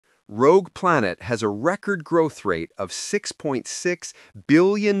Rogue Planet has a record growth rate of 6.6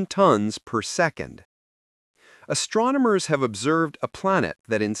 billion tons per second. Astronomers have observed a planet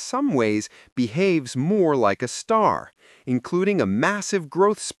that in some ways behaves more like a star, including a massive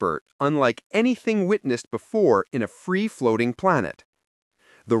growth spurt unlike anything witnessed before in a free-floating planet.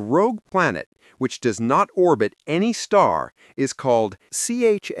 The rogue planet, which does not orbit any star, is called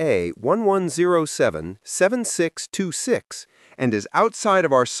CHA 1107-7626 and is outside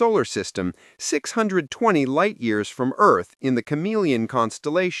of our solar system 620 light-years from Earth in the Chamaeleon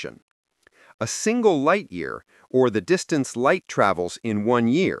constellation. A single light-year, or the distance light travels in 1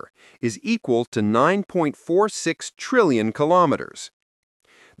 year, is equal to 9.46 trillion kilometers.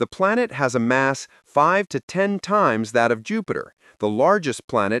 The planet has a mass 5 to 10 times that of Jupiter, the largest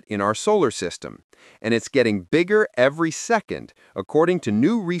planet in our solar system, and it's getting bigger every second, according to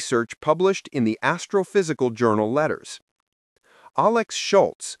new research published in the Astrophysical Journal Letters. Alex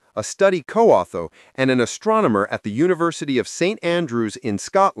Schultz, a study co-author and an astronomer at the University of St. Andrews in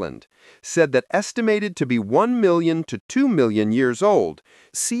Scotland, said that estimated to be 1 million to 2 million years old,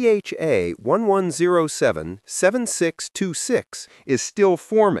 CHA 1107-7626 is still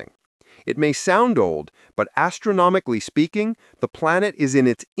forming. It may sound old, but astronomically speaking, the planet is in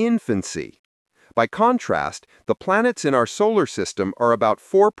its infancy. By contrast, the planets in our solar system are about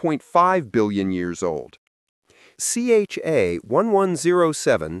 4.5 billion years old. CHA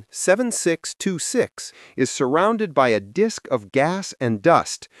 1107-7626 is surrounded by a disk of gas and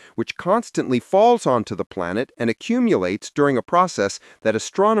dust, which constantly falls onto the planet and accumulates during a process that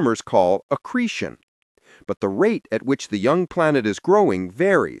astronomers call accretion. But the rate at which the young planet is growing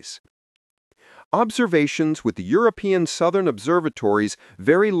varies. Observations with the European Southern Observatory's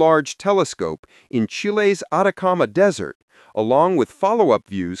Very Large Telescope in Chile's Atacama Desert, along with follow-up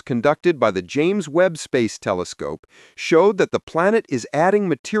views conducted by the James Webb Space Telescope, showed that the planet is adding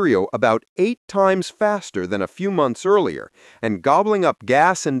material about 8 times faster than a few months earlier and gobbling up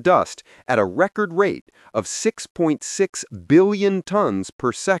gas and dust at a record rate of 6.6 billion tons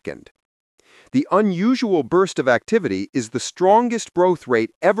per second. The unusual burst of activity is the strongest growth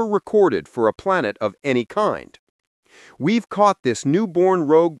rate ever recorded for a planet of any kind. We've caught this newborn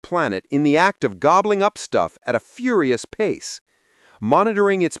rogue planet in the act of gobbling up stuff at a furious pace.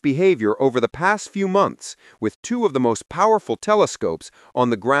 Monitoring its behavior over the past few months with 2 of the most powerful telescopes on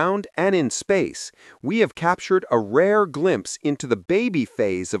the ground and in space, we have captured a rare glimpse into the baby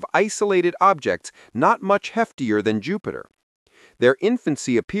phase of isolated objects not much heftier than Jupiter. Their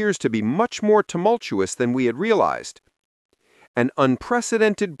infancy appears to be much more tumultuous than we had realized. An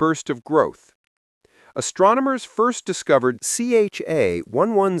unprecedented burst of growth. Astronomers first discovered CHA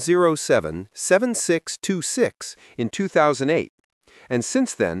 1107-7626 in 2008, and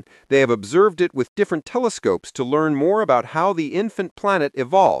since then they have observed it with different telescopes to learn more about how the infant planet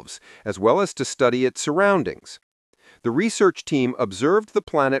evolves, as well as to study its surroundings. The research team observed the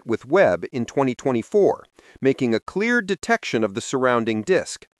planet with Webb in 2024, making a clear detection of the surrounding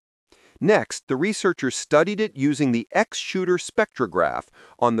disk. Next, the researchers studied it using the X-shooter spectrograph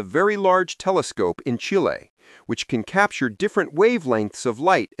on the Very Large Telescope in Chile, which can capture different wavelengths of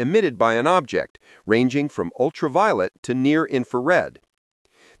light emitted by an object, ranging from ultraviolet to near-infrared.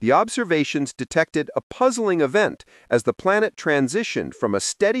 The observations detected a puzzling event as the planet transitioned from a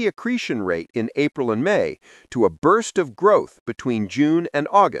steady accretion rate in April and May to a burst of growth between June and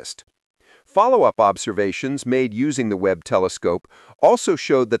August. Follow-up observations made using the Webb telescope also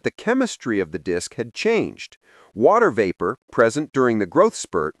showed that the chemistry of the disk had changed. Water vapor, present during the growth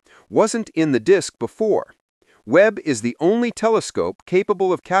spurt, wasn't in the disk before. Webb is the only telescope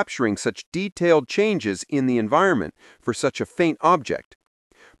capable of capturing such detailed changes in the environment for such a faint object.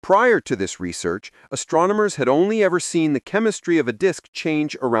 Prior to this research, astronomers had only ever seen the chemistry of a disk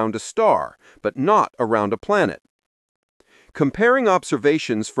change around a star, but not around a planet. Comparing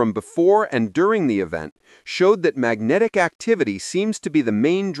observations from before and during the event showed that magnetic activity seems to be the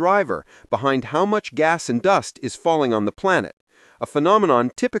main driver behind how much gas and dust is falling on the planet, a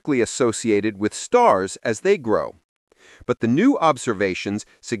phenomenon typically associated with stars as they grow. But the new observations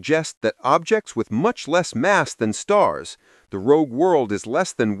suggest that objects with much less mass than stars, the rogue world is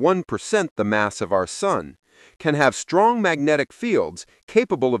less than 1% the mass of our Sun, can have strong magnetic fields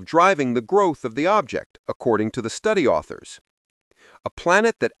capable of driving the growth of the object, according to the study authors. A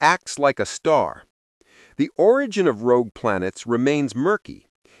planet that acts like a star. The origin of rogue planets remains murky.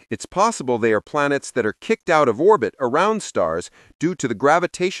 It's possible they are planets that are kicked out of orbit around stars due to the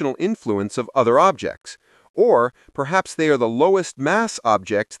gravitational influence of other objects, or perhaps they are the lowest mass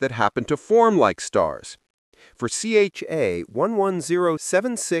objects that happen to form like stars. For CHA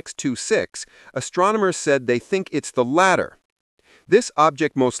 1107-7626, astronomers said they think it's the latter. This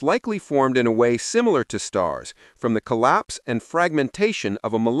object most likely formed in a way similar to stars, from the collapse and fragmentation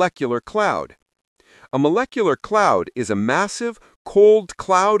of a molecular cloud. A molecular cloud is a massive, cold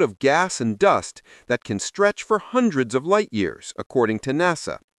cloud of gas and dust that can stretch for hundreds of light years, according to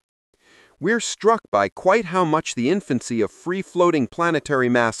NASA. We're struck by quite how much the infancy of free-floating planetary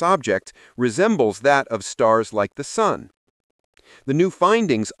mass objects resembles that of stars like the Sun. The new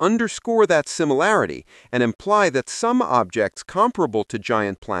findings underscore that similarity and imply that some objects comparable to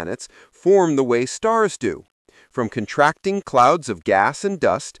giant planets form the way stars do, from contracting clouds of gas and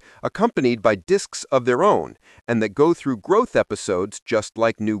dust accompanied by disks of their own, and that go through growth episodes just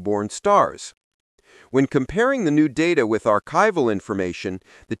like newborn stars. When comparing the new data with archival information,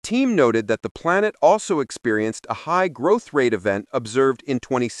 the team noted that the planet also experienced a high growth rate event observed in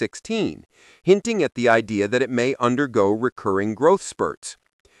 2016, hinting at the idea that it may undergo recurring growth spurts.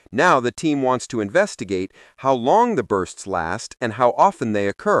 Now the team wants to investigate how long the bursts last and how often they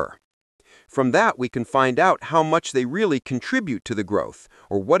occur. From that, we can find out how much they really contribute to the growth,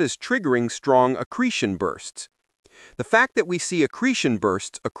 or what is triggering strong accretion bursts. The fact that we see accretion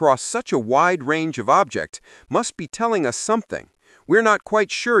bursts across such a wide range of objects must be telling us something. We're not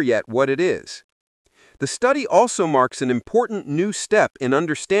quite sure yet what it is. The study also marks an important new step in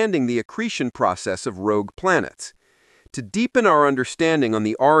understanding the accretion process of rogue planets. To deepen our understanding on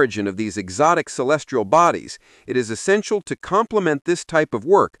the origin of these exotic celestial bodies, it is essential to complement this type of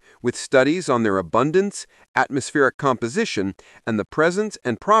work with studies on their abundance, atmospheric composition, and the presence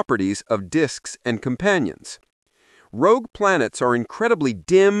and properties of disks and companions. Rogue planets are incredibly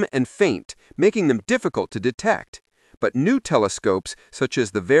dim and faint, making them difficult to detect. But new telescopes, such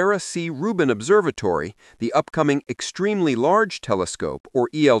as the Vera C. Rubin Observatory, the upcoming Extremely Large Telescope, or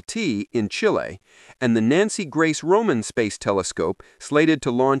ELT, in Chile, and the Nancy Grace Roman Space Telescope, slated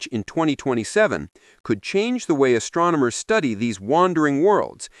to launch in 2027, could change the way astronomers study these wandering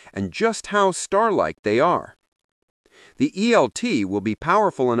worlds and just how star-like they are. The ELT will be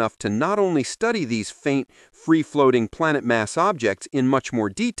powerful enough to not only study these faint, free-floating planet mass objects in much more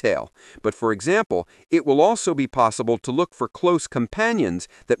detail, but for example, it will also be possible to look for close companions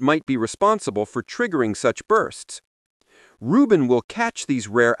that might be responsible for triggering such bursts. Rubin will catch these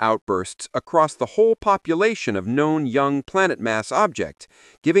rare outbursts across the whole population of known young planet mass objects,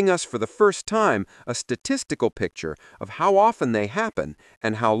 giving us for the first time a statistical picture of how often they happen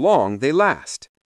and how long they last.